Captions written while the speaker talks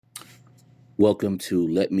Welcome to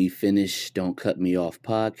Let Me Finish, Don't Cut Me Off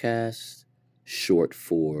podcast, short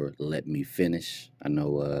for Let Me Finish. I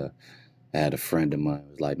know I had a friend of mine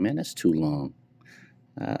who was like, man, that's too long.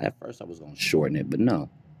 At first I was going to shorten it, but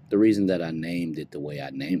no. The reason that I named it the way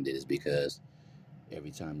I named it is because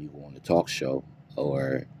every time you go on a talk show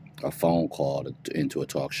or a phone call into a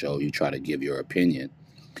talk show, you try to give your opinion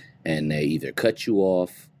and they either cut you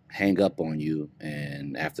off, hang up on you,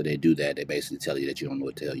 and after they do that, they basically tell you that you don't know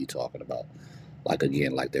what the hell you're talking about. Like,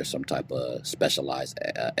 again, like there's some type of specialized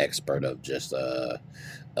expert of just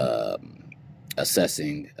um,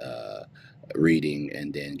 assessing, reading,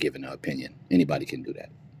 and then giving an opinion. Anybody can do that.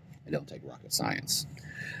 It don't take rocket science.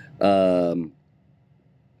 I'm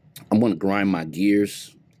going to grind my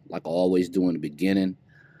gears like I always do in the beginning.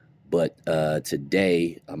 But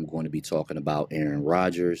today I'm going to be talking about Aaron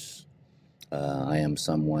Rodgers. I am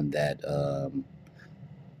someone that,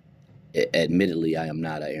 admittedly, I am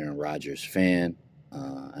not an Aaron Rodgers fan.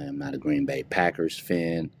 I am not a Green Bay Packers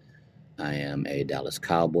fan. I am a Dallas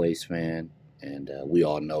Cowboys fan. And we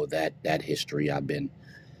all know that history.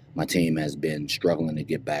 My team has been struggling to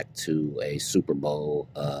get back to a Super Bowl.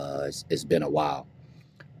 It's been a while.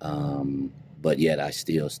 But yet I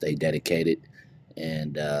still stay dedicated.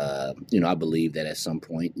 And, I believe that at some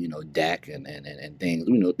point, Dak and things,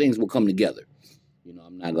 things will come together.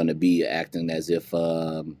 I'm not going to be acting as if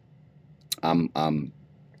I'm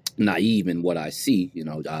naive in what I see.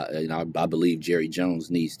 I believe Jerry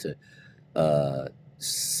Jones needs to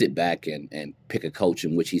sit back and pick a coach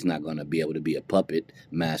in which he's not going to be able to be a puppet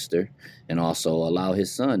master, and also allow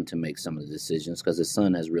his son to make some of the decisions, because his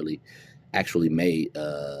son has really actually made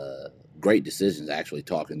great decisions, actually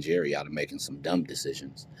talking Jerry out of making some dumb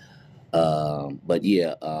decisions. But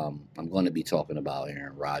yeah, I'm going to be talking about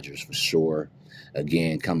Aaron Rodgers for sure.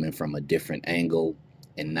 Again, coming from a different angle,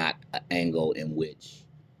 and not an angle in which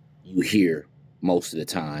you hear most of the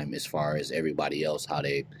time as far as everybody else, how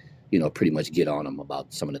they, pretty much get on him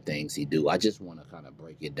about some of the things he do. I just want to kind of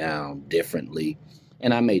break it down differently.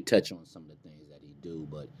 And I may touch on some of the things that he do,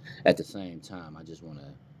 but at the same time, I just want to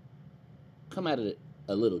come at it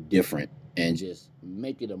a little different and just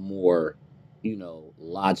make it a more,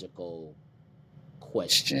 logical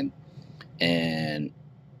question. And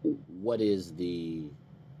in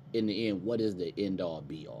the end, what is the end all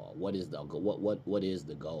be all? What is what is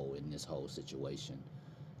the goal in this whole situation?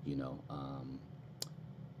 And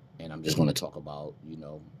I'm just going to talk about,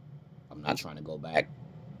 I'm not trying to go back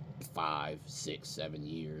 5, 6, 7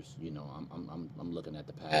 years. I'm looking at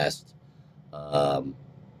the past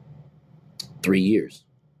 3 years,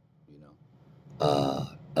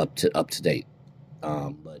 up to date.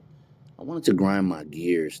 But I wanted to grind my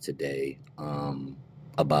gears today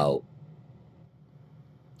about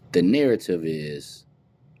the narrative is,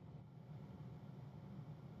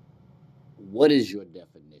 what is your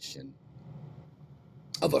definition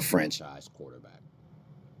of a franchise quarterback?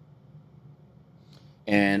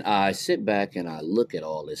 And I sit back and I look at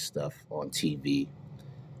all this stuff on TV,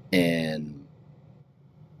 and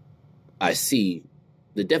I see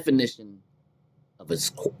the definition of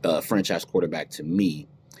a franchise quarterback to me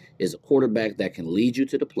is a quarterback that can lead you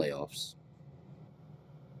to the playoffs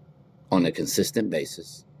on a consistent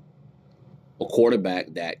basis. A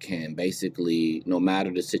quarterback that can basically, no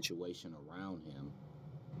matter the situation around him,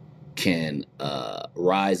 can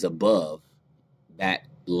rise above that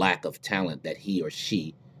lack of talent that he or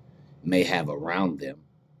she may have around them.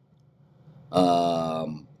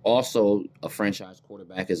 Also, a franchise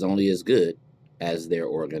quarterback is only as good as their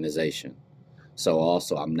organization. So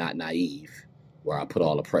also, I'm not naive where I put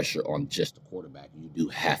all the pressure on just the quarterback. You do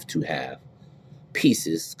have to have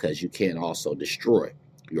pieces, because you can also destroy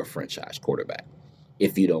your franchise quarterback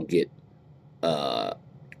if you don't get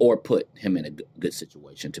or put him in a good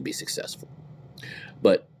situation to be successful.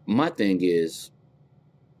 But my thing is,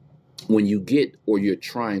 when you get or you're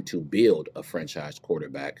trying to build a franchise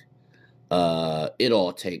quarterback, it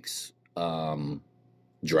all takes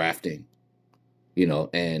drafting,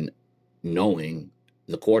 and knowing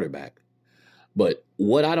the quarterback. But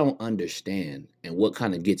what I don't understand, and what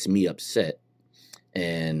kind of gets me upset,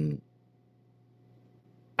 and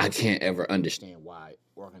I can't ever understand why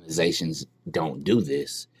organizations don't do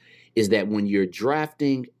this, is that when you're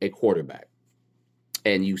drafting a quarterback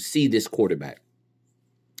and you see this quarterback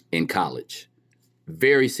in college,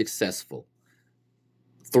 very successful,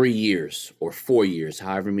 3 years or 4 years,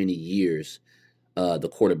 however many years the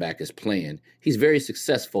quarterback is playing, he's very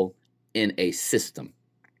successful in a system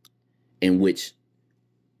in which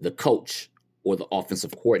the coach or the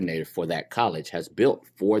offensive coordinator for that college has built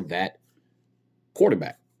for that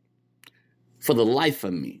quarterback. For the life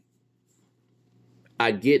of me,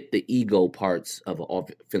 I get the ego parts of an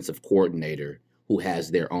offensive coordinator who has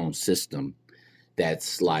their own system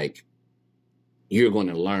that's like, you're going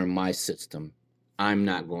to learn my system. I'm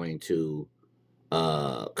not going to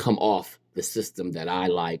come off the system that I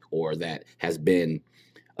like or that has been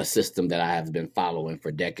a system that I have been following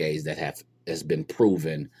for decades that has been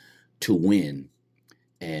proven to win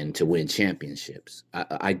and to win championships.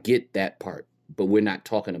 I get that part, but we're not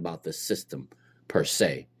talking about the system per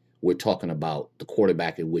se. We're talking about the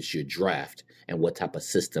quarterback in which you draft and what type of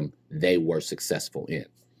system they were successful in.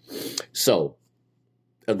 So,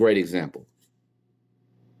 a great example,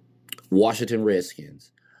 Washington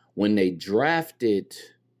Redskins, when they drafted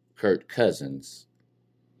Kirk Cousins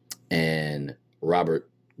and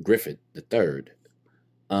Robert Griffin III,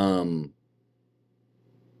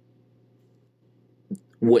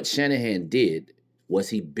 what Shanahan did was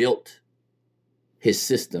he built his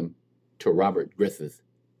system to Robert Griffith's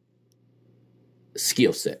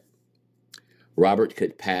skill set. Robert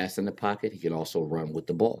could pass in the pocket. He could also run with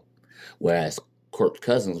the ball. Whereas Kirk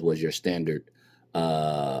Cousins was your standard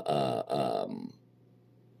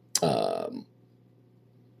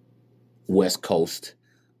West Coast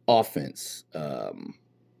offense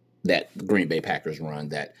that the Green Bay Packers run,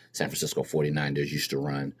 that San Francisco 49ers used to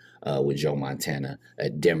run with Joe Montana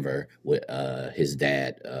at Denver with his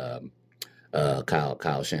dad,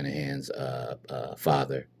 Kyle Shanahan's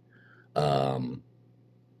father.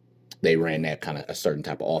 They ran that kind of a certain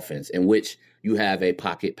type of offense in which you have a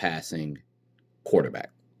pocket passing quarterback.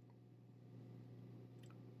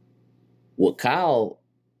 What Kyle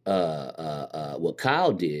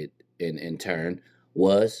did in turn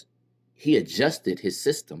was he adjusted his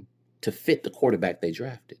system to fit the quarterback they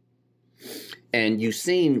drafted. And you've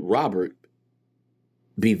seen Robert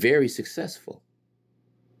be very successful.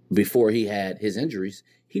 Before he had his injuries,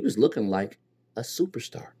 he was looking like a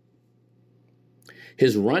superstar.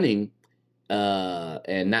 His running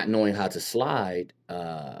and not knowing how to slide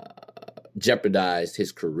jeopardized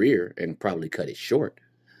his career and probably cut it short.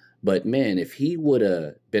 But man, if he would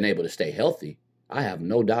have been able to stay healthy, I have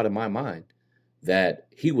no doubt in my mind that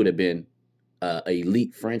he would have been an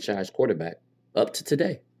elite franchise quarterback up to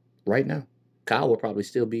today, right now. Kyle would probably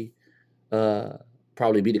still be the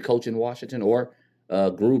coach in Washington, or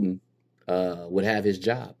Gruden would have his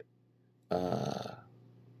job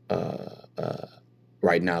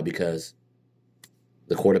right now because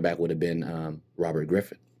the quarterback would have been Robert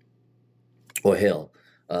Griffin. Or hell,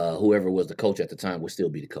 whoever was the coach at the time would still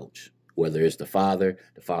be the coach. Whether it's the father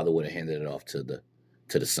would have handed it off to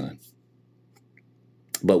the son.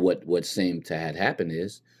 But what seemed to have happened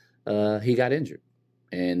is he got injured.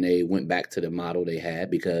 And they went back to the model they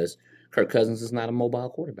had because Kirk Cousins is not a mobile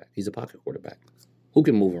quarterback. He's a pocket quarterback who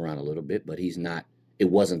can move around a little bit, but it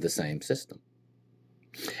wasn't the same system.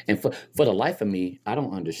 And for the life of me, I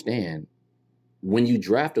don't understand, when you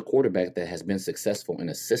draft a quarterback that has been successful in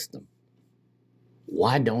a system,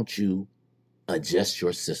 why don't you adjust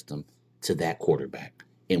your system to that quarterback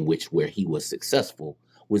where he was successful,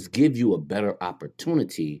 was give you a better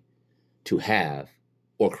opportunity to have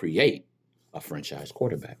or create a franchise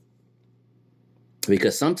quarterback?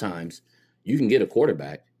 Because sometimes you can get a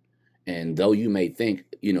quarterback, and though you may think,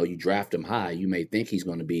 you draft him high, you may think he's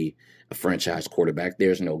going to be a franchise quarterback.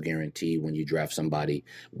 There's no guarantee when you draft somebody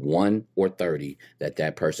 1 or 30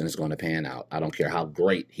 that person is going to pan out. I don't care how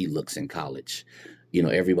great he looks in college.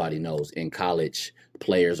 Everybody knows in college,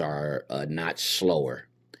 players are a notch slower,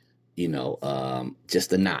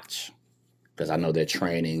 just a notch. Because I know they're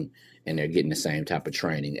training and they're getting the same type of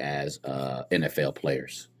training as NFL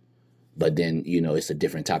players. But then, it's a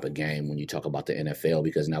different type of game when you talk about the NFL,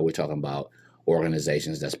 because now we're talking about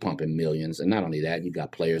organizations that's pumping millions. And not only that, you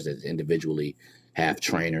got players that individually have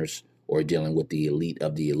trainers or dealing with the elite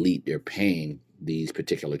of the elite. They're paying these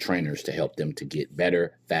particular trainers to help them to get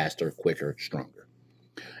better, faster, quicker, stronger.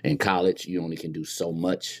 In college, you only can do so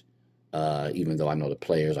much, even though I know the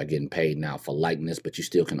players are getting paid now for likeness, but you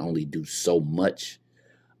still can only do so much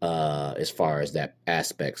as far as that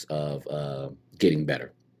aspects of getting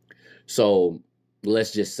better. So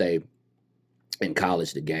let's just say in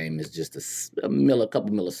college, the game is just a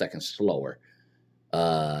couple milliseconds slower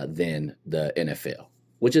than the NFL,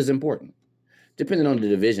 which is important. Depending on the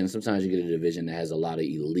division, sometimes you get a division that has a lot of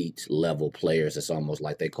elite level players. It's almost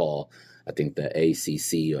like they call, I think, the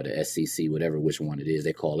ACC or the SEC, whatever, which one it is,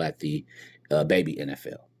 they call that the baby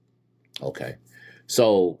NFL. Okay.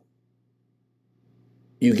 So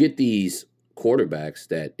you get these quarterbacks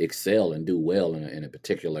that excel and do well in a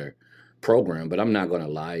particular program, but I'm not going to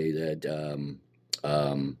lie that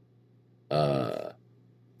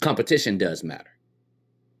competition does matter.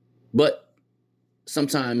 But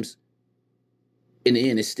sometimes in the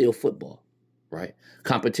end, it's still football, right?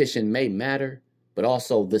 Competition may matter, but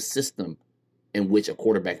also the system in which a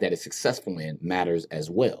quarterback that is successful in matters as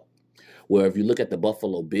well. Where if you look at the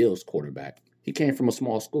Buffalo Bills quarterback, he came from a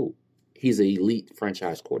small school. He's an elite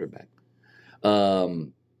franchise quarterback.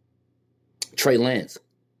 Um, Trey Lance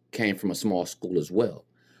came from a small school as well.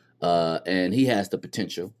 And he has the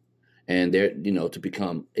potential and there, to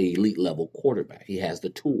become an elite level quarterback. He has the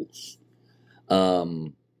tools.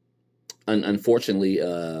 Unfortunately,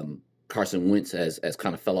 Carson Wentz has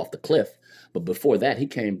kind of fell off the cliff. But before that, he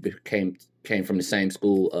came from the same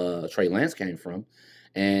school Trey Lance came from.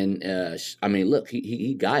 And look,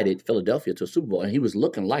 he guided Philadelphia to a Super Bowl, and he was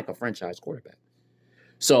looking like a franchise quarterback.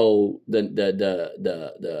 So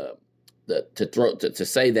to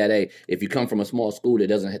say that, hey, if you come from a small school that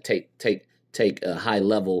doesn't take a high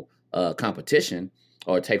level competition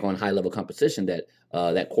or take on high level competition, that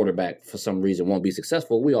that quarterback for some reason won't be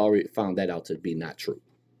successful, we already found that out to be not true.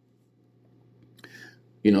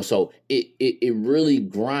 So it really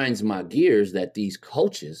grinds my gears that these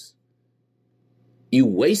coaches, you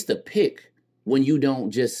waste a pick when you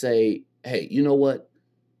don't just say, hey, you know what?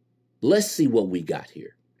 Let's see what we got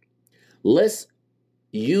here. Let's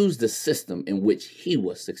use the system in which he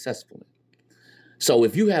was successful in. So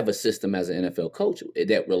if you have a system as an NFL coach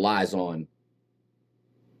that relies on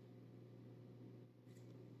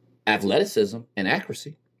athleticism and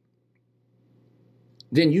accuracy,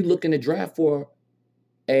 then you look in the draft for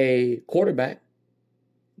a quarterback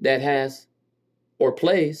that has or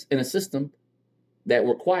plays in a system that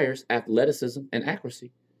requires athleticism and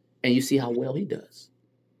accuracy, and you see how well he does.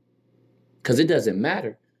 Because it doesn't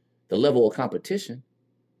matter the level of competition,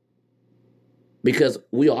 because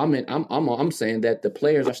I'm saying that the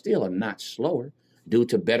players are still a notch slower due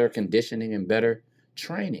to better conditioning and better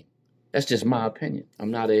training. That's just my opinion.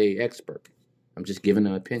 I'm not an expert. I'm just giving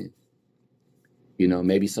an opinion.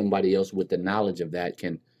 Maybe somebody else with the knowledge of that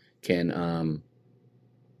can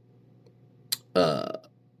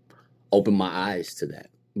open my eyes to that.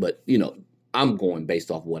 But I'm going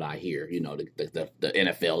based off what I hear. The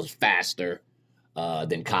NFL is faster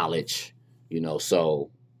than college.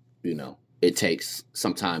 So it takes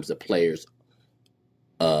sometimes the players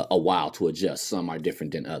a while to adjust. Some are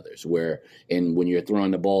different than others. When you're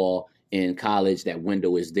throwing the ball in college, that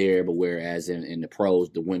window is there, but whereas in the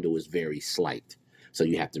pros, the window is very slight. So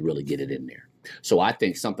you have to really get it in there. So I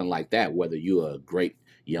think something like that, whether you're a great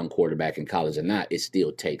young quarterback in college or not, it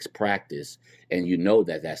still takes practice. And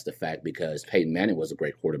that's the fact, because Peyton Manning was a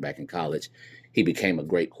great quarterback in college. He became a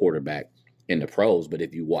great quarterback in the pros. But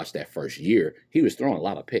if you watch that first year, he was throwing a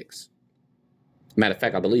lot of picks. Matter of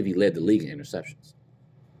fact, I believe he led the league in interceptions.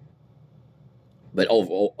 But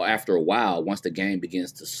after a while, once the game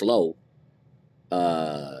begins to slow,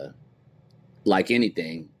 like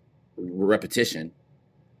anything, repetition,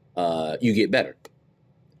 you get better.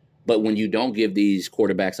 But when you don't give these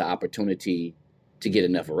quarterbacks an opportunity to get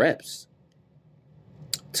enough reps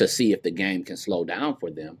to see if the game can slow down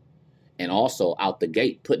for them, and also out the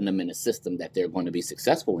gate putting them in a system that they're going to be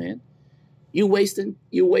successful in, you're wasting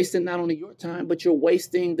not only your time, but you're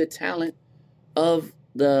wasting the talent of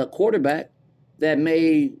the quarterback that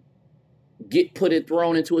may get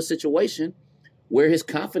thrown into a situation where his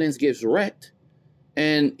confidence gets wrecked,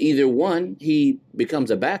 and either one, he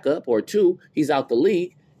becomes a backup, or two, he's out the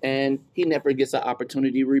league and he never gets an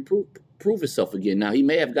opportunity to prove himself again. Now, he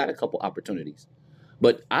may have got a couple opportunities,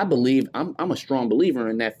 but I believe I'm a strong believer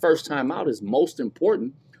in that first time out is most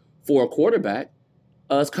important for a quarterback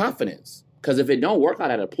is confidence. Because if it don't work out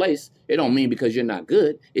at a place, it don't mean because you're not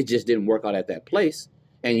good. It just didn't work out at that place,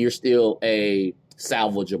 and you're still a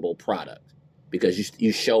salvageable product because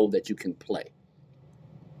you show that you can play.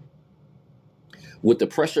 With the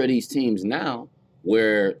pressure of these teams now,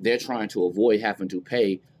 where they're trying to avoid having to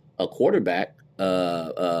pay a quarterback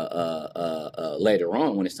later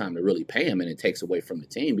on when it's time to really pay him, and it takes away from the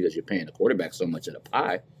team because you're paying the quarterback so much of the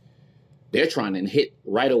pie, they're trying to hit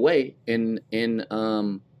right away in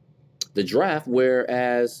the draft,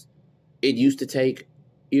 whereas it used to take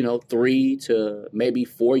 3 to maybe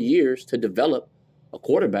 4 years to develop a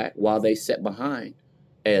quarterback while they sat behind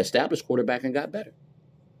an established quarterback and got better.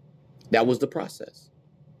 That was the process.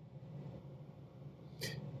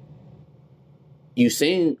 You've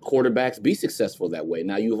seen quarterbacks be successful that way.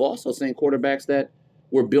 Now, you've also seen quarterbacks that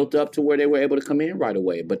were built up to where they were able to come in right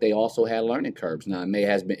away, but they also had learning curves. Now,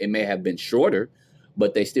 it may have been shorter,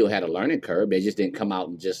 but they still had a learning curve. They just didn't come out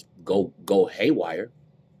and just go haywire.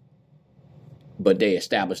 But they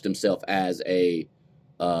established themselves as a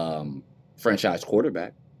franchise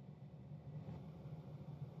quarterback.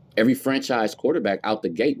 Every franchise quarterback out the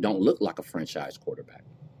gate don't look like a franchise quarterback.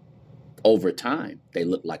 Over time, they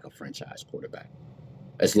look like a franchise quarterback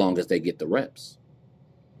as long as they get the reps.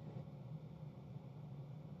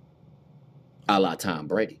 A la Tom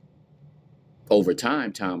Brady. Over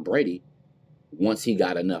time, Tom Brady, once he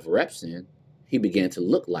got enough reps in, he began to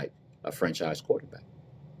look like a franchise quarterback.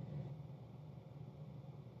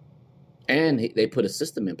 And they put a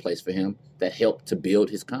system in place for him that helped to build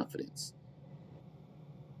his confidence.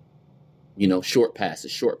 Short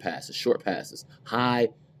passes, high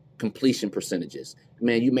completion percentages.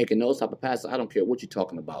 Man, you making those type of passes, I don't care what you're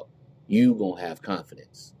talking about. You gonna have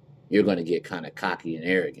confidence. You're gonna get kind of cocky and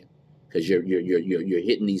arrogant because you're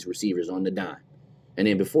hitting these receivers on the dime, and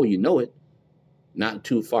then before you know it, not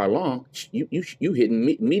too far along, you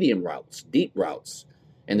hitting medium routes, deep routes,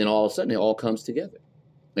 and then all of a sudden it all comes together,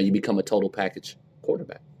 and you become a total package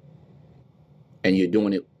quarterback, and you're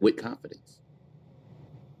doing it with confidence.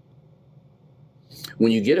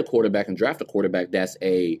 When you get a quarterback and draft a quarterback that's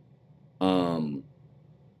a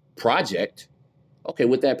project, okay,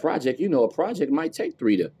 with that project, a project might take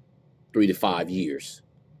 3 to 5 years.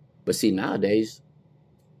 But see, nowadays,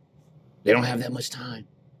 they don't have that much time.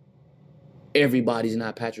 Everybody's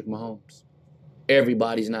not Patrick Mahomes.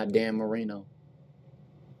 Everybody's not Dan Marino.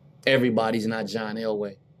 Everybody's not John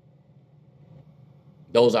Elway.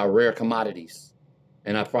 Those are rare commodities.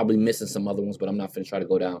 And I'm probably missing some other ones, but I'm not going to try to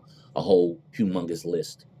go down a whole humongous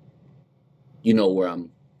list. You know where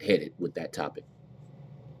I'm headed with that topic.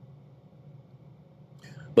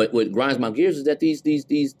 But what grinds my gears is that these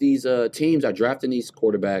teams are drafting these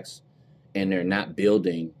quarterbacks, and they're not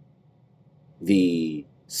building the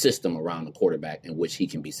system around the quarterback in which he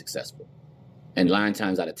can be successful. And 9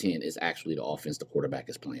 times out of 10 is actually the offense the quarterback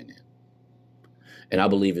is playing in. And I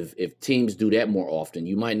believe if teams do that more often,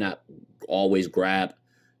 you might not always grab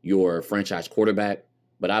your franchise quarterback,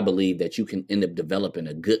 but I believe that you can end up developing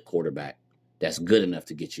a good quarterback that's good enough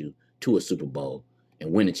to get you to a Super Bowl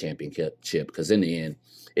and win a championship. Because in the end,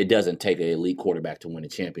 it doesn't take an elite quarterback to win a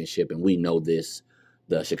championship, and we know this.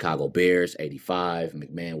 The Chicago Bears, 85,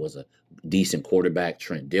 McMahon was a decent quarterback.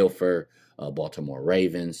 Trent Dilfer, Baltimore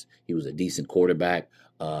Ravens, he was a decent quarterback.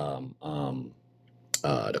 The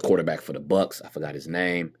quarterback for the Bucks, I forgot his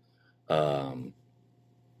name.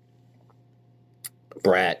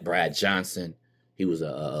 Brad Johnson, he was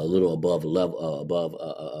a little above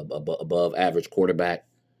average quarterback,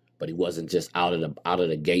 but he wasn't just out of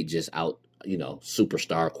the gate, just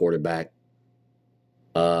superstar quarterback.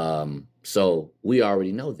 So we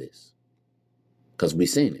already know this because we've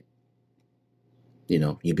seen it.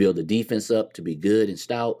 You build the defense up to be good and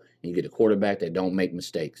stout, and you get a quarterback that don't make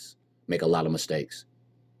a lot of mistakes,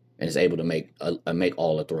 and is able to make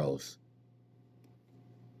all the throws,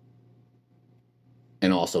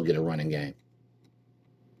 and also get a running game.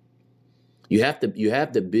 You have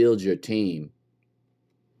to build your team.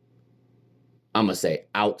 I'm gonna say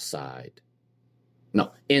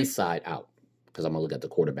inside out, because I'm gonna look at the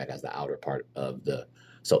quarterback as the outer part of the.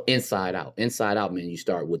 So inside out, man. You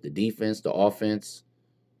start with the defense, the offense,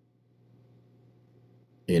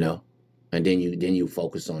 and then you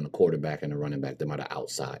focus on the quarterback and the running back. Them are the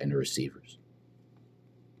outside and the receivers.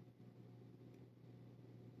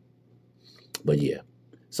 But yeah,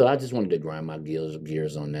 so I just wanted to grind my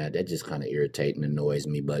gears on that. That just kind of irritates and annoys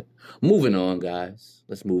me. But moving on, guys,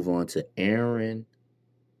 let's move on to Aaron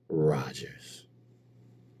Rodgers.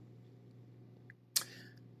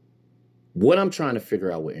 What I'm trying to figure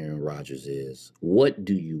out with Aaron Rodgers is, what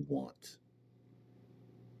do you want?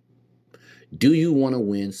 Do you want to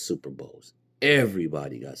win Super Bowls?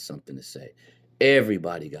 Everybody got something to say.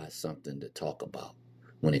 Everybody got something to talk about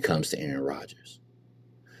when it comes to Aaron Rodgers.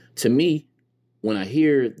 To me, when I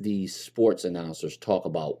hear these sports announcers talk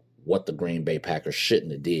about what the Green Bay Packers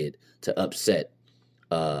shouldn't have did to upset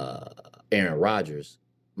Aaron Rodgers,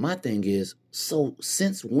 my thing is, so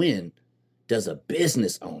since when does a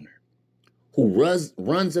business owner who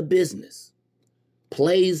runs a business,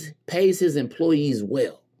 pays his employees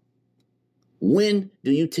well, when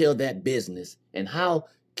do you tell that business, and how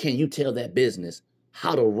can you tell that business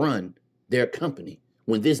how to run their company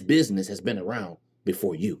when this business has been around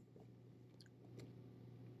before you?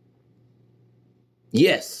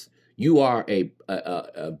 Yes, you are a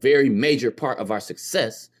very major part of our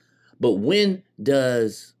success, but when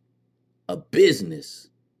does a business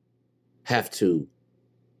have to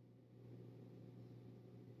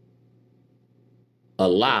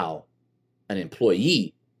allow an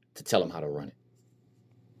employee to tell them how to run it?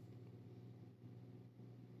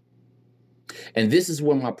 And this is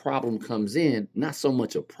where my problem comes in. Not so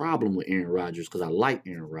much a problem with Aaron Rodgers, because I like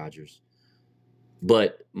Aaron Rodgers.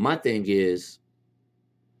 But my thing is,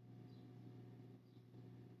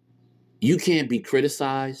 you can't be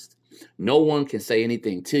criticized No one can say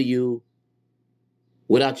anything to you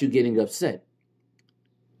without you getting upset.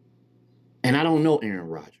 And I don't know Aaron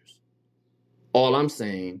Rodgers. All I'm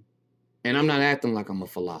saying, and I'm not acting like I'm a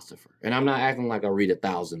philosopher, and I'm not acting like I read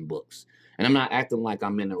 1,000 books, and I'm not acting like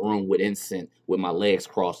I'm in a room with incense with my legs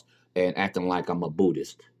crossed and acting like I'm a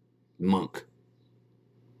Buddhist monk.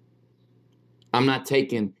 I'm not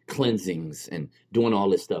taking cleansings and doing all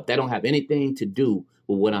this stuff. That don't have anything to do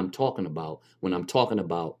with what I'm talking about when I'm talking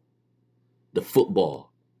about the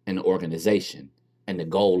football and the organization and the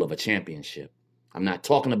goal of a championship. I'm not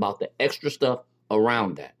talking about the extra stuff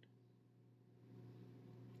around that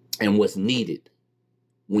and what's needed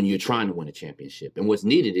when you're trying to win a championship. And what's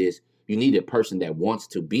needed is you need a person that wants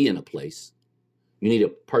to be in a place. You need a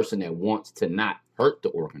person that wants to not hurt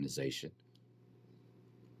the organization.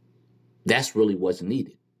 That's really what's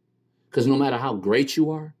needed. Because no matter how great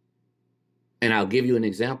you are, and I'll give you an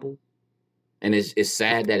example, and it's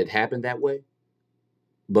sad that it happened that way,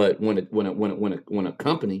 but when a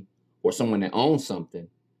company or someone that owns something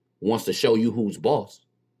wants to show you who's boss,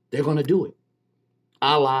 they're going to do it.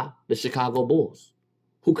 A la the Chicago Bulls,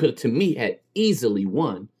 who could, to me, had easily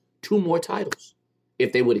won 2 more titles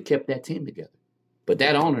if they would have kept that team together. But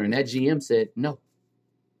that owner and that GM said no.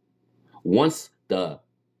 Once the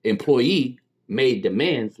employee made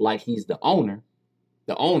demands like he's the owner,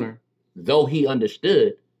 though he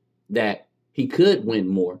understood that he could win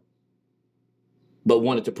more, but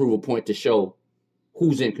wanted to prove a point to show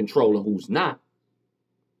who's in control and who's not,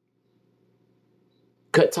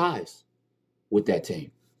 cut ties with that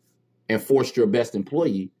team and forced your best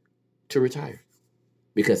employee to retire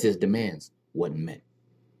because his demands wasn't met.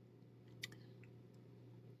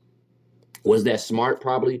 Was that smart?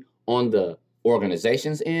 Probably on the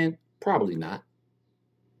organization's end? Probably not,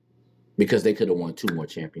 because they could have won 2 more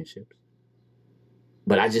championships.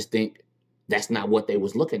 But I just think that's not what they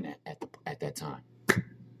was looking at that time.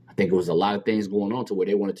 I think it was a lot of things going on to where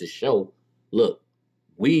they wanted to show, look,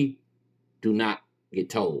 we do not get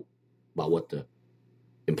told about what the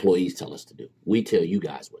employees tell us to do. We tell you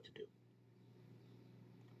guys what to do.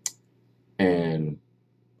 And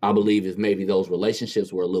I believe if maybe those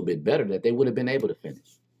relationships were a little bit better, that they would have been able to finish.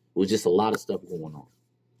 It was just a lot of stuff going on.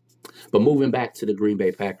 But moving back to the Green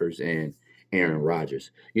Bay Packers and Aaron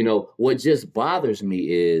Rodgers, what just bothers me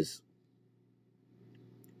is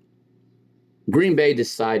Green Bay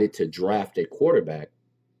decided to draft a quarterback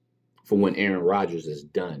for when Aaron Rodgers is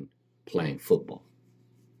done playing football.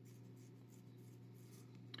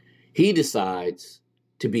 He decides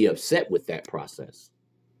to be upset with that process.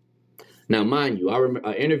 Now, mind you, I remember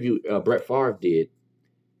an interview Brett Favre did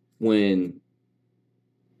when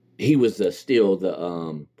he was still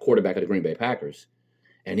the quarterback of the Green Bay Packers.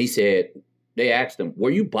 And he said, they asked him,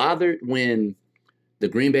 were you bothered when the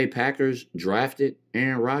Green Bay Packers drafted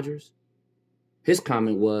Aaron Rodgers? His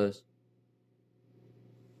comment was,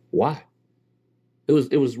 why?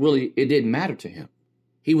 It didn't matter to him.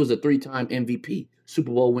 He was a 3-time MVP,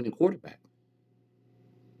 Super Bowl winning quarterback.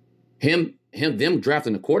 Them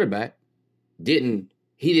drafting a quarterback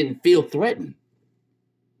he didn't feel threatened.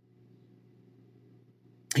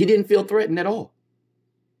 He didn't feel threatened at all.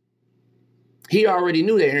 He already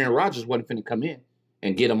knew that Aaron Rodgers wasn't going to come in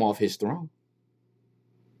and get him off his throne.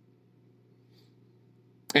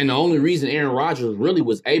 And the only reason Aaron Rodgers really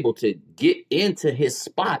was able to get into his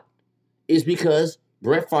spot is because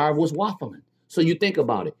Brett Favre was waffling. So you think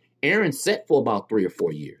about it. Aaron sat for about 3 or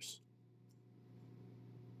 4 years.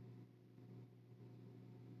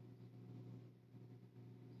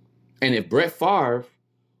 And if Brett Favre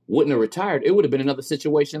wouldn't have retired, it would have been another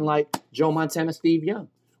situation like Joe Montana, Steve Young,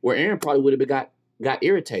 where Aaron probably would have got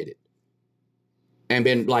irritated and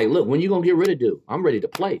been like, look, when you going to get rid of dude? I'm ready to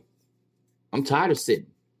play. I'm tired of sitting.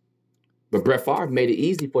 But Brett Favre made it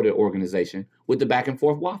easy for the organization with the back and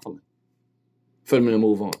forth waffling for them to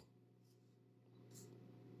move on.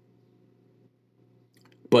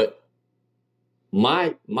 But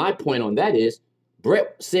my point on that is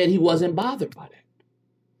Brett said he wasn't bothered by that.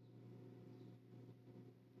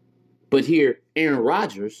 But here, Aaron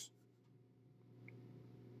Rodgers,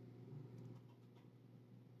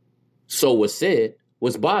 so was said,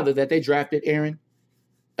 was bothered that they drafted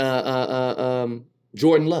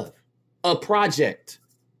Jordan Love, a project.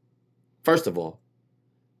 First of all,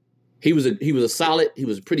 he was a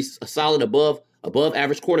solid above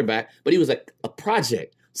average quarterback, but he was a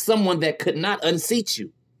project, someone that could not unseat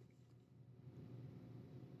you.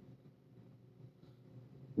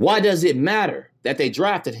 Why does it matter that they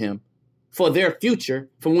drafted him for their future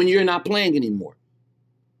from when you're not playing anymore?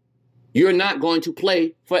 You're not going to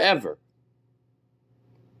play forever.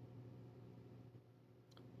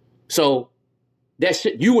 So That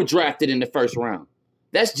shit, you were drafted in the first round.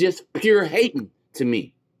 That's just pure hating to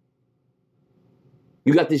me.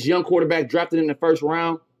 You got this young quarterback drafted in the first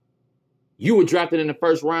round. You were drafted in the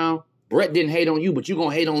first round. Brett didn't hate on you, but you're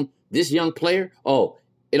going to hate on this young player? Oh,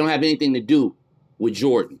 it don't have anything to do with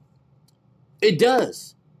Jordan. It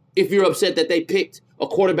does. If you're upset that they picked a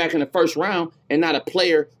quarterback in the first round and not a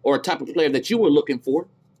player or a type of player that you were looking for,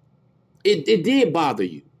 it did bother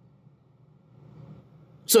you.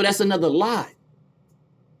 So that's another lie.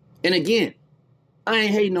 And again, I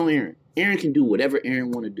ain't hating on Aaron. Aaron can do whatever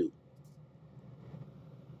Aaron want to do.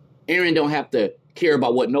 Aaron don't have to care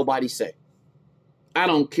about what nobody say. I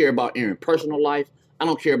don't care about Aaron's personal life. I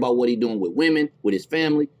don't care about what he's doing with women, with his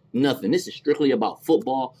family, nothing. This is strictly about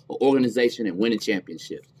football, or organization, and winning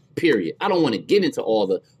championships, period. I don't want to get into all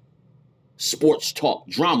the sports talk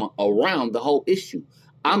drama around the whole issue.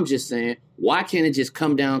 I'm just saying, why can't it just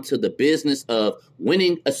come down to the business of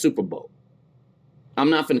winning a Super Bowl? I'm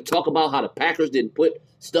not going to talk about how the Packers didn't put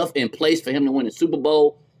stuff in place for him to win a Super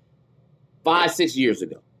Bowl 5-6 years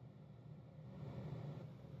ago.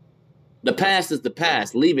 The past is the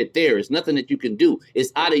past. Leave it there. It's nothing that you can do.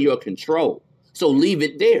 It's out of your control. So leave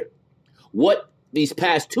it there. What these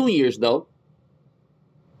past 2 years, though,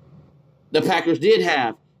 the Packers did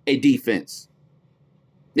have a defense.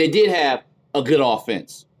 They did have a good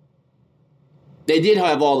offense. They did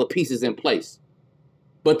have all the pieces in place.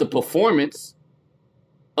 But the performance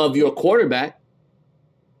of your quarterback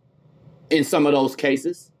in some of those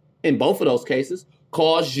cases, in both of those cases,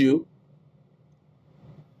 caused you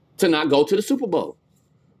to not go to the Super Bowl.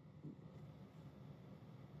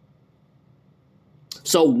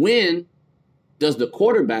 So when does the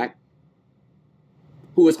quarterback,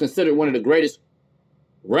 who is considered one of the greatest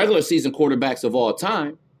regular season quarterbacks of all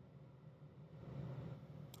time,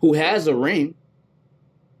 who has a ring,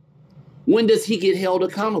 when does he get held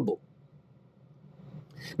accountable?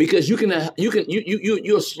 Because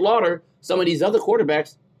you'll slaughter some of these other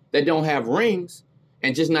quarterbacks that don't have rings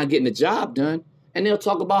and just not getting the job done, and they'll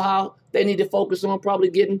talk about how they need to focus on probably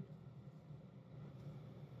getting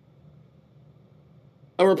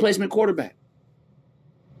a replacement quarterback.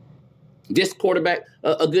 This quarterback,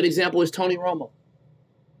 a good example is Tony Romo.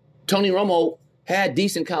 Tony Romo had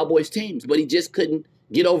decent Cowboys teams, but he just couldn't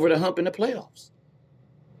get over the hump in the playoffs.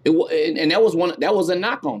 And that was a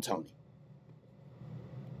knock on Tony.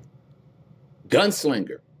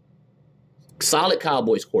 Gunslinger, solid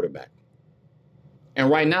Cowboys quarterback. And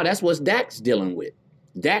right now, that's what Dak's dealing with.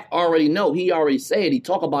 Dak already know. He already said. He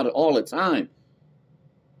talk about it all the time.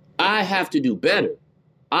 I have to do better.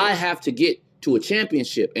 I have to get to a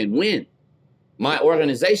championship and win. My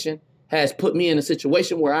organization has put me in a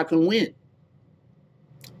situation where I can win.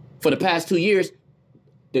 For the past 2 years,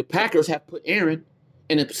 the Packers have put Aaron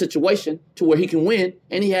in a situation to where he can win,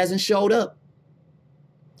 and he hasn't showed up.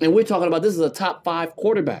 And we're talking about this is a top 5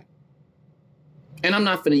 quarterback. And I'm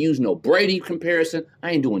not going to use no Brady comparison.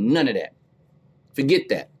 I ain't doing none of that. Forget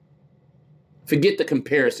that. Forget the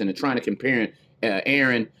comparison and trying to compare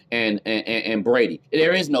Aaron and Brady.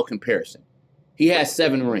 There is no comparison. He has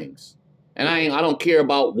 7 rings. And I don't care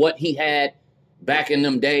about what he had back in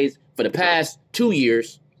them days. For the past 2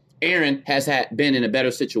 years, Aaron has been in a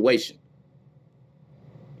better situation.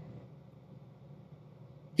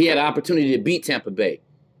 He had an opportunity to beat Tampa Bay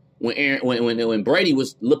when Brady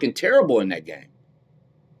was looking terrible in that game.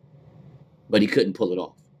 But he couldn't pull it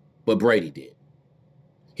off. But Brady did.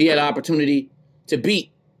 He had an opportunity to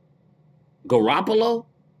beat Garoppolo,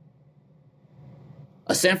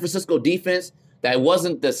 a San Francisco defense that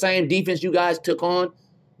wasn't the same defense you guys took on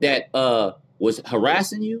that was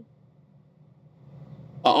harassing you.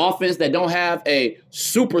 An offense that don't have a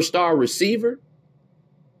superstar receiver.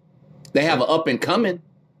 They have an up-and-coming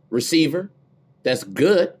receiver that's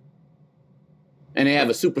good. And they have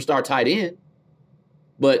a superstar tight end.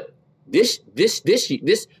 But this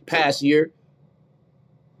past year,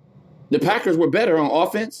 the Packers were better on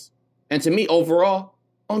offense, and to me, overall,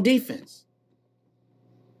 on defense.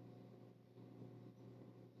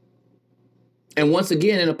 And once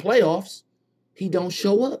again, in the playoffs, he don't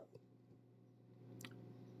show up.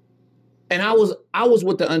 And I was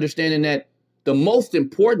with the understanding that the most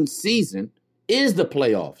important season is the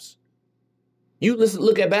playoffs. You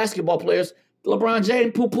look at basketball players. LeBron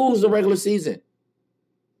James poo-poos the regular season.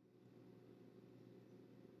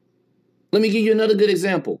 Let me give you another good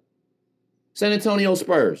example. San Antonio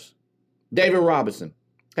Spurs. David Robinson.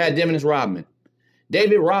 Had Dennis Rodman.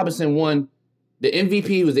 David Robinson won the MVP.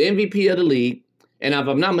 He was the MVP of the league. And if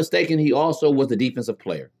I'm not mistaken, he also was the defensive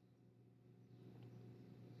player.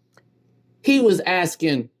 He was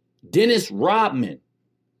asking Dennis Rodman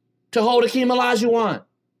to hold Hakeem Olajuwon.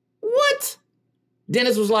 What?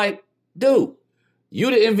 Dennis was like, dude, you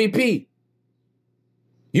the MVP.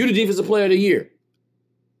 You the defensive player of the year.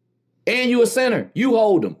 And you a center. You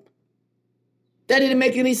hold them. That didn't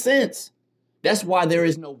make any sense. That's why there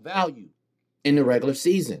is no value in the regular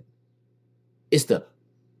season. It's the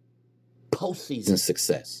postseason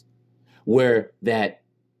success where that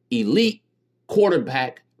elite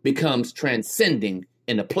quarterback becomes transcending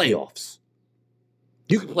in the playoffs.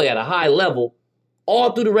 You can play at a high level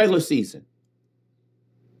all through the regular season,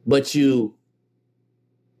 but you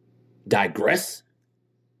digress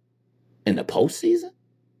in the postseason?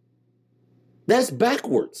 That's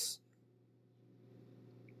backwards.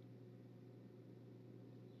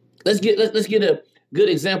 Let's get a good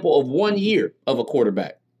example of 1 year of a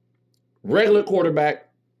quarterback. Regular quarterback,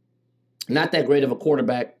 not that great of a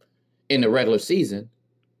quarterback in the regular season.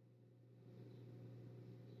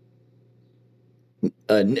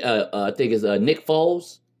 I think it's Nick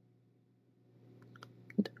Foles.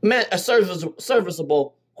 Man, a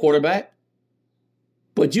serviceable quarterback.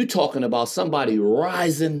 But you talking about somebody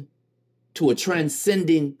rising to a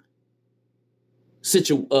transcending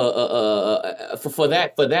situation for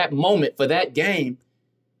that moment, for that game,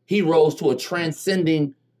 he rose to a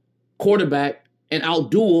transcending quarterback and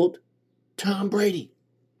outdueled Tom Brady,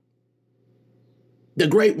 the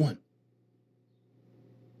great one.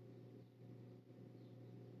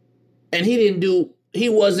 And he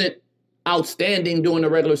wasn't outstanding during the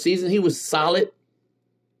regular season. He was solid,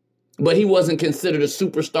 but he wasn't considered a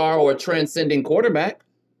superstar or a transcending quarterback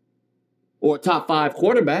or a top 5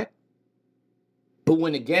 quarterback. But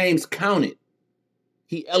when the games counted,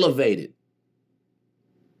 he elevated.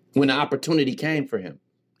 When the opportunity came for him,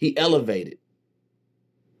 he elevated.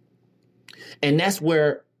 And that's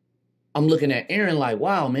where I'm looking at Aaron like,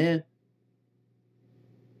 wow, man,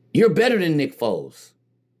 you're better than Nick Foles.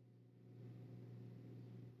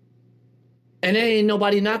 And there ain't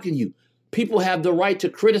nobody knocking you. People have the right to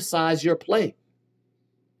criticize your play.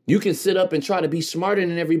 You can sit up and try to be smarter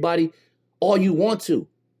than everybody all you want to.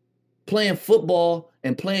 Playing football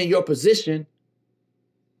and playing your position,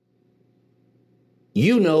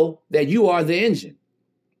 you know that you are the engine.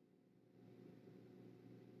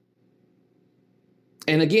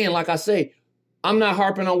 And again, like I say, I'm not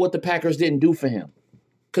harping on what the Packers didn't do for him.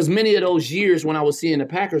 Because many of those years when I was seeing the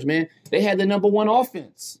Packers, man, they had the number 1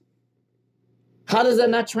 offense. How does that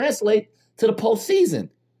not translate to the postseason?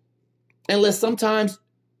 Unless sometimes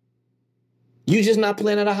you're just not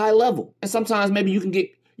playing at a high level. And sometimes maybe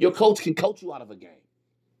your coach can coach you out of a game.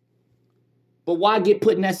 But why get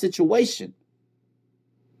put in that situation?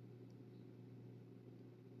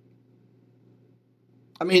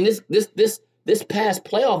 I mean, this past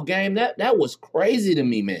playoff game, that was crazy to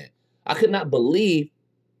me, man. I could not believe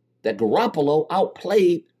that Garoppolo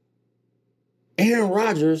outplayed Aaron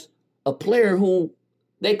Rodgers, a player who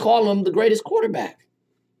they call him the greatest quarterback.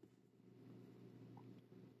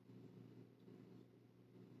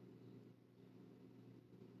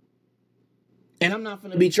 And I'm not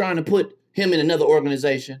going to be trying to put him in another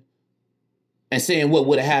organization and saying what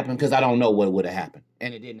would have happened because I don't know what would have happened.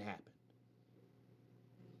 And it didn't happen.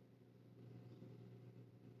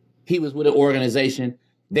 He was with an organization.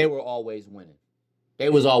 They were always winning. They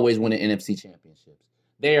was always winning NFC championships.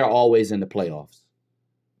 They are always in the playoffs.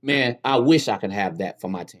 Man, I wish I could have that for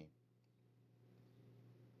my team.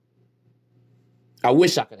 I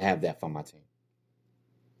wish I could have that for my team.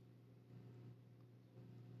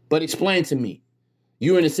 But explain to me,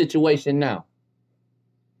 you're in a situation now.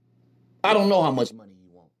 I don't know how much money you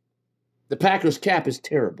want. The Packers cap is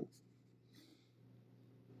terrible.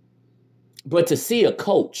 But to see a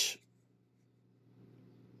coach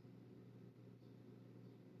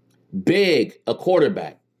beg a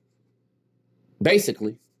quarterback,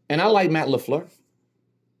 basically, and I like Matt LaFleur,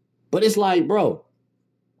 but it's like, bro,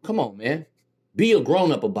 come on, man. Be a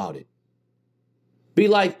grown-up about it. Be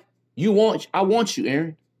like, I want you,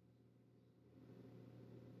 Aaron.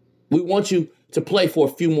 We want you to play for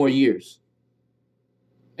a few more years.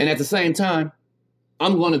 And at the same time,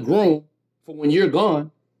 I'm going to groom for when you're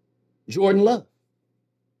gone, Jordan Love.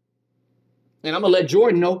 And I'm going to let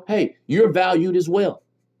Jordan know, hey, you're valued as well.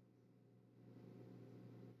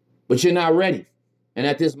 But you're not ready. And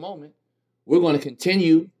at this moment, we're going to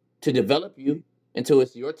continue to develop you until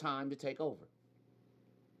it's your time to take over.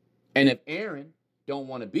 And if Aaron don't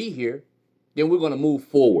want to be here, then we're going to move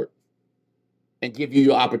forward and give you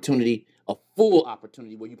your opportunity, a full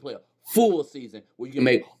opportunity where you play a full season, where you can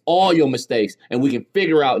make all your mistakes and we can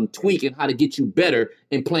figure out and tweak and how to get you better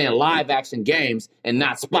in playing live action games and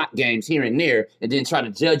not spot games here and there and then try to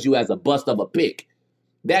judge you as a bust of a pick.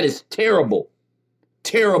 That is terrible,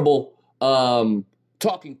 terrible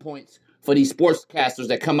talking points for these sportscasters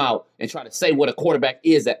that come out and try to say what a quarterback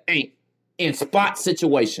is that ain't in spot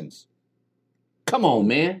situations. Come on,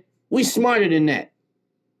 man. We smarter than that.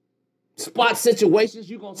 Spot situations,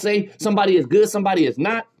 you going to say somebody is good, somebody is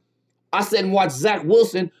not. I sat and watched Zach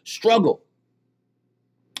Wilson struggle,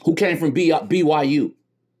 who came from BYU,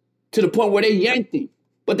 to the point where they yanked him.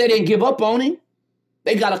 But they didn't give up on him.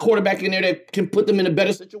 They got a quarterback in there that can put them in a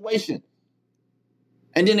better situation.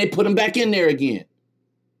 And then they put him back in there again.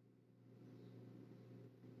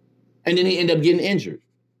 And then he ended up getting injured.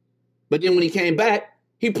 But then when he came back,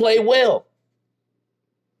 he played well.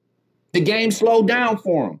 The game slowed down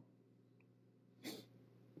for him.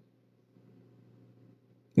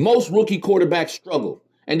 Most rookie quarterbacks struggle.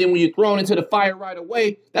 And then when you're thrown into the fire right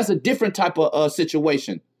away, that's a different type of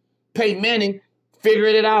situation. Peyton Manning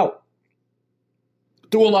figured it out.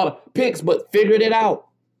 Threw a lot of picks, but figured it out.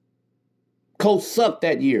 Coach sucked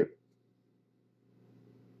that year.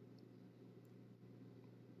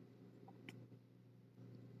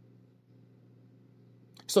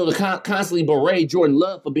 So to constantly berate Jordan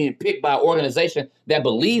Love for being picked by an organization that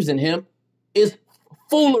believes in him is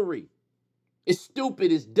foolery. It's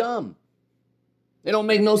stupid. It's dumb. It don't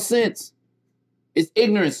make no sense. It's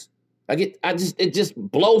ignorance. It just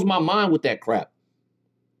blows my mind with that crap.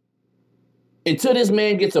 Until this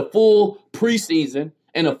man gets a full preseason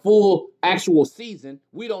and a full actual season,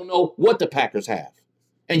 we don't know what the Packers have.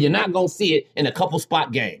 And you're not going to see it in a couple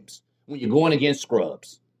spot games when you're going against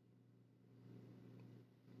scrubs.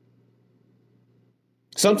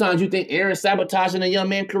 Sometimes you think Aaron sabotaging a young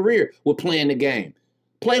man's career with playing the game.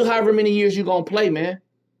 Play however many years you're going to play, man.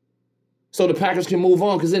 So the Packers can move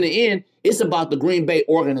on. Because in the end, it's about the Green Bay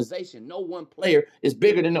organization. No one player is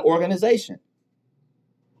bigger than the organization.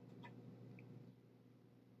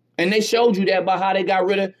 And they showed you that by how they got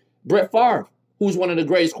rid of Brett Favre, who's one of the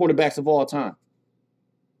greatest quarterbacks of all time.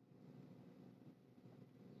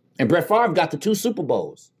 And Brett Favre got the 2 Super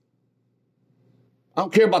Bowls. I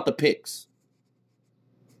don't care about the picks.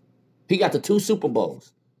 He got the 2 Super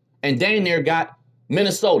Bowls. And Dane there got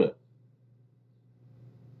Minnesota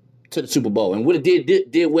to the Super Bowl. And would have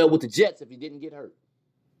did well with the Jets if he didn't get hurt.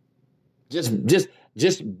 Just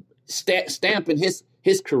stamping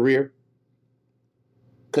his career.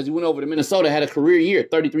 Because he went over to Minnesota, had a career year,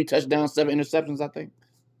 33 touchdowns, 7 interceptions, I think.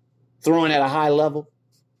 Throwing at a high level.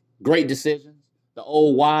 Great decisions. The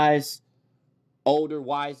old wise, older,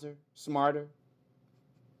 wiser, smarter.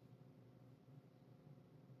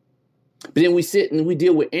 But then we sit and we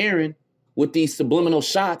deal with Aaron with these subliminal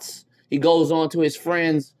shots. He goes on to his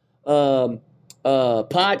friend's podcast.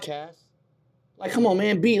 Like, come on,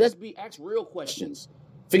 man, let's ask real questions.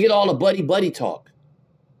 Forget all the buddy talk.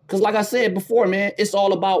 Because like I said before, man, it's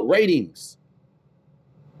all about ratings.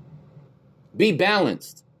 Be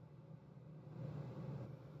balanced.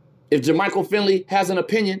 If Jermichael Finley has an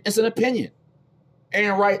opinion, it's an opinion.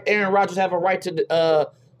 Aaron Rodgers have a right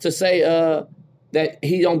to say that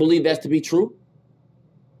he don't believe that's to be true.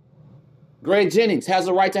 Greg Jennings has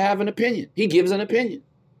a right to have an opinion. He gives an opinion.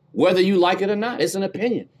 Whether you like it or not, it's an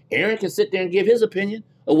opinion. Aaron can sit there and give his opinion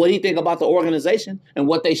of what he think about the organization and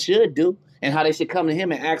what they should do and how they should come to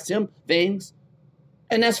him and ask him things.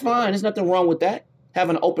 And that's fine. There's nothing wrong with that.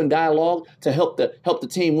 Having an open dialogue to help the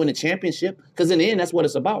team win a championship. Because in the end, that's what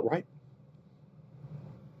it's about, right?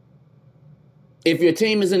 If your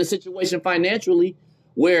team is in a situation financially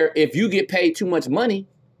where if you get paid too much money,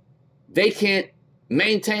 they can't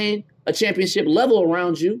maintain a championship level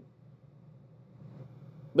around you.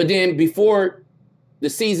 But then before the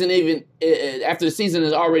season after the season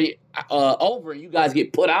is already over, you guys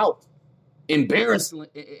get put out in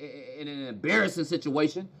an embarrassing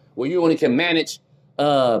situation where you only can manage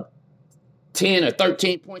 10 or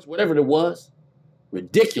 13 points, whatever it was.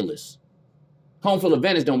 Ridiculous. Home field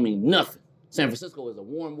advantage don't mean nothing. San Francisco is a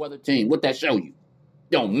warm weather team. What that show you?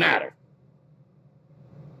 Don't matter.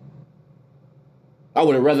 I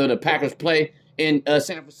would have rather the Packers play in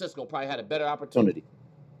San Francisco. Probably had a better opportunity.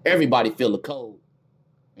 Everybody feel the cold.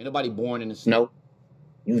 Ain't nobody born in the snow.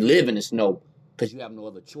 You live in the snow because you have no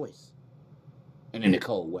other choice. And in the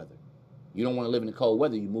cold weather. You don't want to live in the cold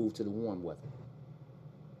weather, you move to the warm weather.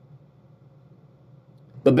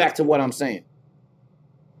 But back to what I'm saying.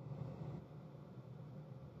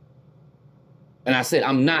 And I said,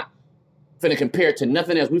 I'm not finna compare it to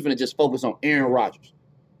nothing else. We're finna just focus on Aaron Rodgers.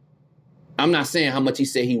 I'm not saying how much he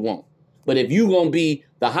said he won't. But if you're going to be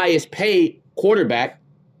the highest paid quarterback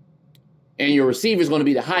and your receiver is going to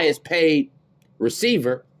be the highest paid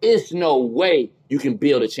receiver, it's no way you can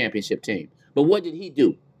build a championship team. But what did he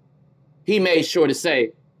do? He made sure to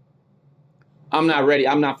say, I'm not ready.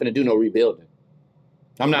 I'm not finna do no rebuilding.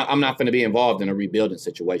 I'm not finna be involved in a rebuilding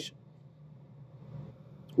situation.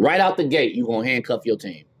 Right out the gate, you're going to handcuff your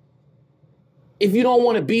team. If you don't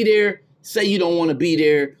want to be there, say you don't want to be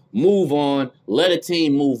there, move on, let a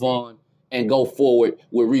team move on, and go forward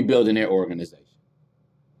with rebuilding their organization.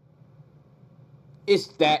 It's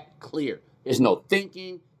that clear. There's no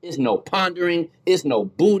thinking. It's no pondering. It's no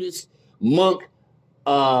Buddhist monk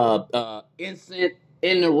incense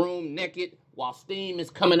in the room naked while steam is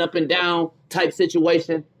coming up and down type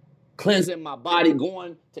situation, cleansing my body,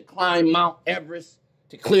 going to climb Mount Everest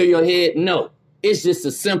to clear your head. No, it's just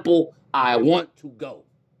a simple, I want to go.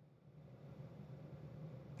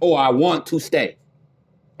 Or I want to stay.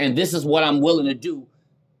 And this is what I'm willing to do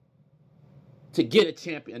to get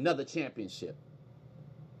another championship.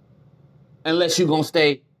 Unless you're going to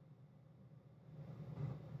stay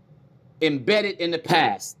embedded in the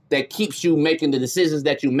past that keeps you making the decisions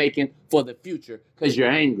that you're making for the future because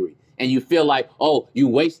you're angry and you feel like, oh, you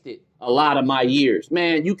wasted a lot of my years.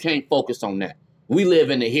 Man, you can't focus on that. We live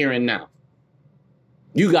in the here and now.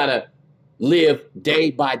 You got to live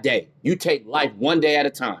day by day. You take life one day at a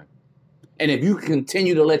time. And if you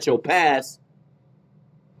continue to let your past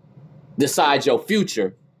decide your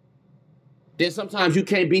future, then sometimes you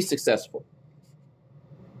can't be successful.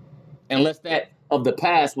 Unless that of the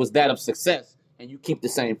past was that of success and you keep the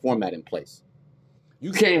same format in place.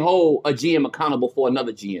 You can't hold a GM accountable for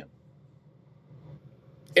another GM.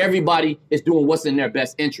 Everybody is doing what's in their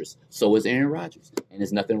best interest. So is Aaron Rodgers. And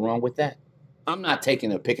there's nothing wrong with that. I'm not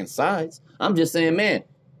taking or picking sides. I'm just saying, man,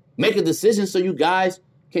 make a decision so you guys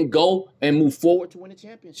can go and move forward to win a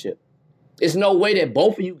championship. There's no way that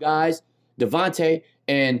both of you guys, Devontae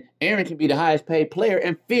and Aaron, can be the highest paid player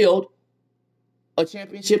and field a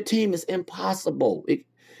championship team. Is impossible.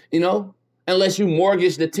 Unless you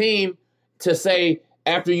mortgage the team to say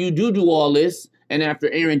after you do all this and after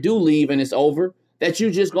Aaron do leave and it's over, that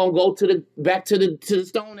you just gonna go back to the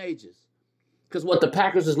Stone Ages. Because what the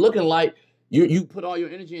Packers is looking like, you put all your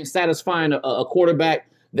energy in satisfying a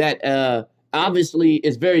quarterback that obviously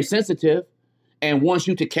is very sensitive and wants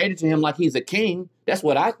you to cater to him like he's a king. That's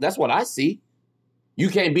what I see. You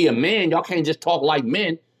can't be a man. Y'all can't just talk like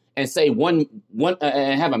men and say one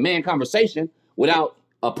and have a man conversation without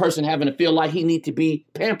a person having to feel like he needs to be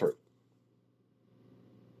pampered.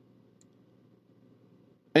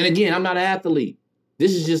 And again, I'm not an athlete.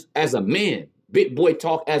 This is just as a man. Big boy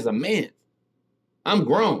talk as a man. I'm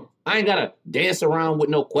grown. I ain't got to dance around with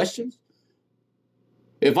no questions.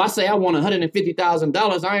 If I say I want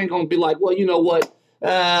 $150,000, I ain't going to be like, well, you know what?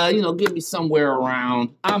 Give me somewhere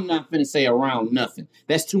around. I'm not finna say around nothing.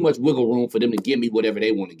 That's too much wiggle room for them to give me whatever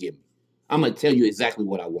they want to give me. I'm going to tell you exactly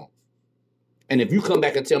what I want. And if you come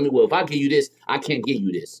back and tell me, well, if I give you this, I can't give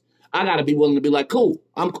you this, I got to be willing to be like, cool,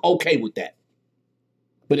 I'm okay with that.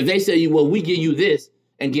 But if they say, well, we give you this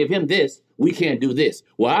and give him this, we can't do this.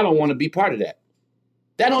 Well, I don't want to be part of that.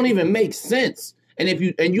 That don't even make sense. And if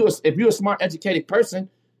you're a smart, educated person,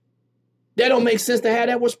 that don't make sense to have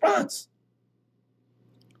that response.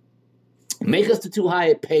 Make us the two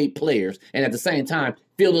highest paid players, and at the same time,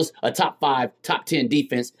 field us a top 5, top 10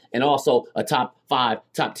 defense, and also a top 5,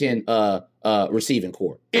 top 10 receiving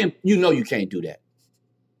core. And you can't do that.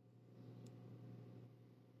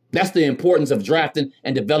 That's the importance of drafting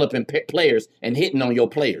and developing players and hitting on your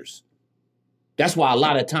players. That's why a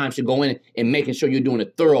lot of times you go in and making sure you're doing a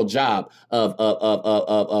thorough job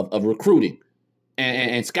of recruiting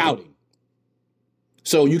and scouting,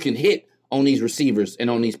 so you can hit on these receivers and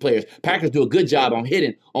on these players. Packers do a good job on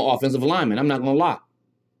hitting on offensive linemen. I'm not gonna lie.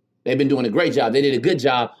 They've been doing a great job. They did a good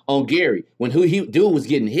job on Gary. When dude was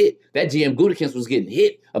getting hit, that GM Gutekunst was getting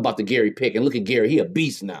hit about the Gary pick. And look at Gary, he a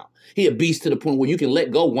beast now. He a beast to the point where you can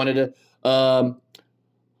let go one of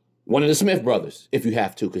the Smith brothers if you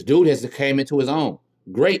have to, because dude has came into his own.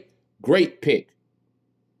 Great pick.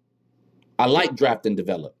 I like draft and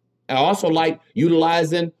develop. And I also like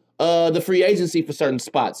utilizing the free agency for certain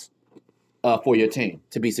spots for your team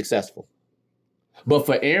to be successful. But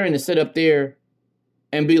for Aaron to sit up there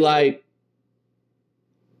and be like,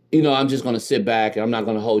 I'm just going to sit back and I'm not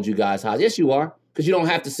going to hold you guys high. Yes, you are, because you don't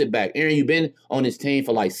have to sit back. Aaron, you've been on this team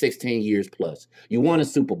for like 16 years plus. You won a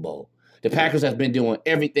Super Bowl. The Packers have been doing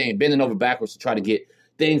everything, bending over backwards to try to get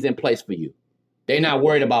things in place for you. They're not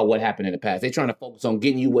worried about what happened in the past. They're trying to focus on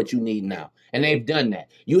getting you what you need now. And they've done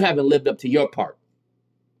that. You haven't lived up to your part.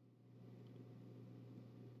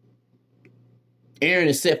 Aaron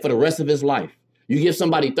is set for the rest of his life. You give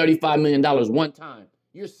somebody $35 million one time,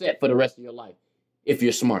 you're set for the rest of your life if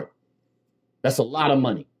you're smart. That's a lot of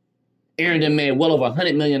money. Aaron done made well over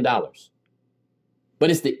 $100 million.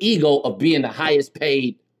 But it's the ego of being the highest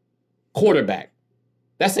paid quarterback.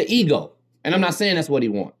 That's the ego. And I'm not saying that's what he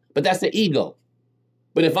wants, but that's the ego.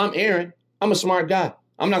 But if I'm Aaron, I'm a smart guy.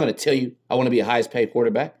 I'm not going to tell you I want to be a highest paid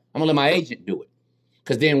quarterback. I'm going to let my agent do it.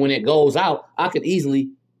 Because then when it goes out, I could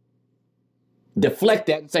easily deflect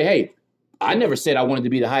that and say, hey, I never said I wanted to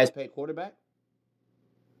be the highest paid quarterback.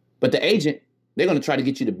 But the agent, they're going to try to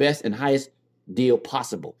get you the best and highest deal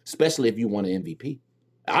possible, especially if you want an MVP.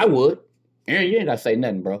 I would. Aaron, you ain't got to say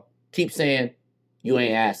nothing, bro. Keep saying you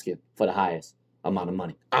ain't asking for the highest amount of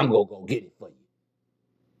money. I'm going to go get it for you.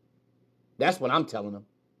 That's what I'm telling them.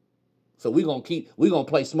 So we're going to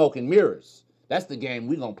play smoke and mirrors. That's the game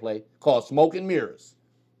we're going to play, called smoke and mirrors.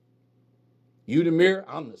 You the mirror,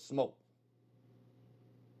 I'm the smoke.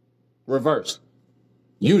 Reverse.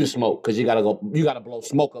 You the smoke, because you gotta blow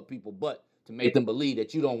smoke up people's butt to make them believe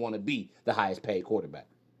that you don't want to be the highest paid quarterback.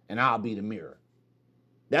 And I'll be the mirror.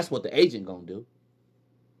 That's what the agent gonna do.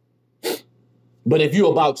 But if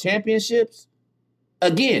you're about championships,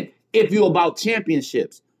 again, if you're about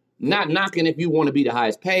championships, not knocking if you want to be the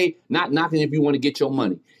highest paid, not knocking if you want to get your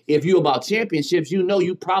money. If you're about championships, you know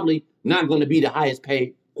you probably not going to be the highest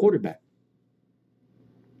paid quarterback.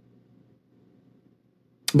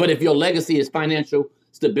 But if your legacy is financial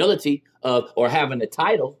stability or having a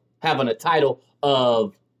title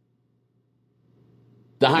of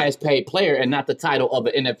the highest paid player and not the title of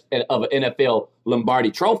an NFL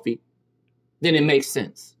Lombardi trophy, then it makes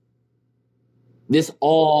sense. This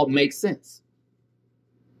all makes sense.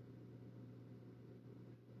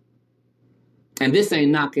 And this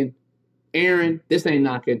ain't knocking Aaron. This ain't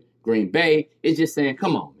knocking Green Bay. It's just saying,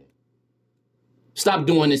 come on, man. Stop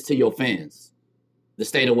doing this to your fans, the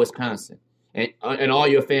state of Wisconsin, and all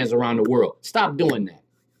your fans around the world. Stop doing that.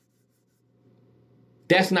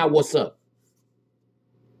 That's not what's up.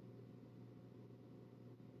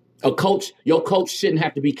 Your coach shouldn't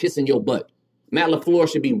have to be kissing your butt. Matt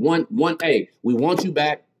LaFleur should be one, hey, we want you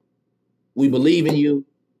back. We believe in you.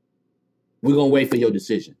 We're going to wait for your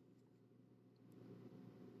decision.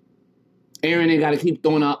 Aaron ain't got to keep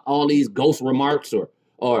throwing out all these ghost remarks or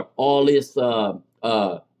all this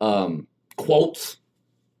quotes.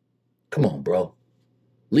 Come on, bro.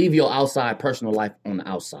 Leave your outside personal life on the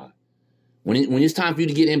outside. When it's time for you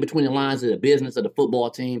to get in between the lines of the business of the football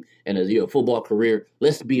team and of your football career,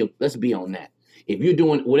 let's be on that. If you're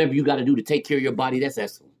doing whatever you got to do to take care of your body, that's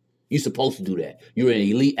excellent. You're supposed to do that. You're an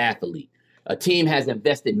elite athlete. A team has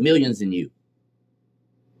invested millions in you.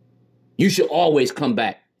 You should always come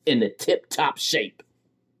back in the tip-top shape.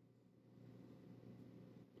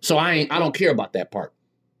 So I don't care about that part.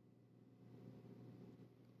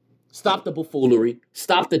 Stop the buffoonery.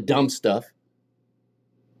 Stop the dumb stuff.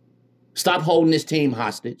 Stop holding this team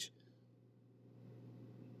hostage.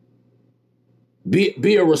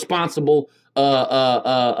 Be a responsible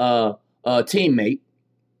teammate.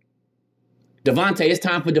 Devontae, it's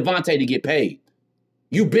time for Devontae to get paid.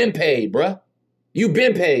 You've been paid, bruh. You've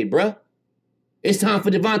been paid, bruh. It's time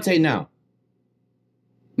for Devontae now.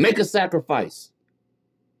 Make a sacrifice.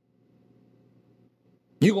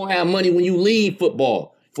 You're going to have money when you leave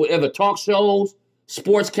football. Forever talk shows,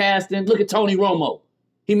 sportscasting. Look at Tony Romo.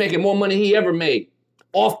 He making more money he ever made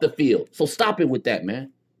off the field. So stop it with that,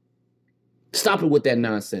 man. Stop it with that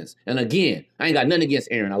nonsense. And again, I ain't got nothing against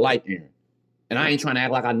Aaron. I like Aaron. And I ain't trying to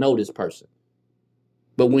act like I know this person.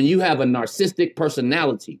 But when you have a narcissistic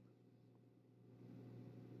personality,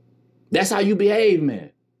 that's how you behave,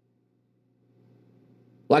 man.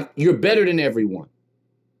 Like you're better than everyone.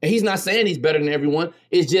 And he's not saying he's better than everyone.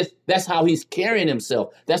 It's just that's how he's carrying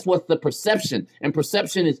himself. That's what's the perception. And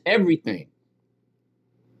perception is everything.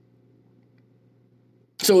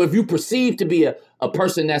 So if you perceive to be a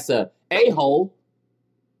person that's a-hole,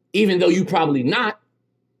 even though you probably not,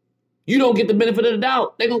 you don't get the benefit of the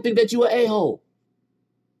doubt. They're going to think that you an a-hole.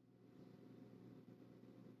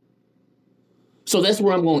 So that's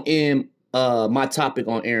where I'm going to end my topic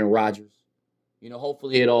on Aaron Rodgers. You know,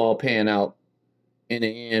 hopefully it all pan out in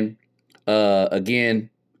the end.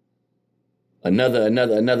 Again, another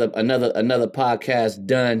podcast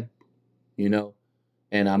done, you know,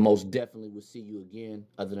 and I most definitely will see you again.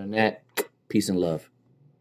 Other than that, peace and love.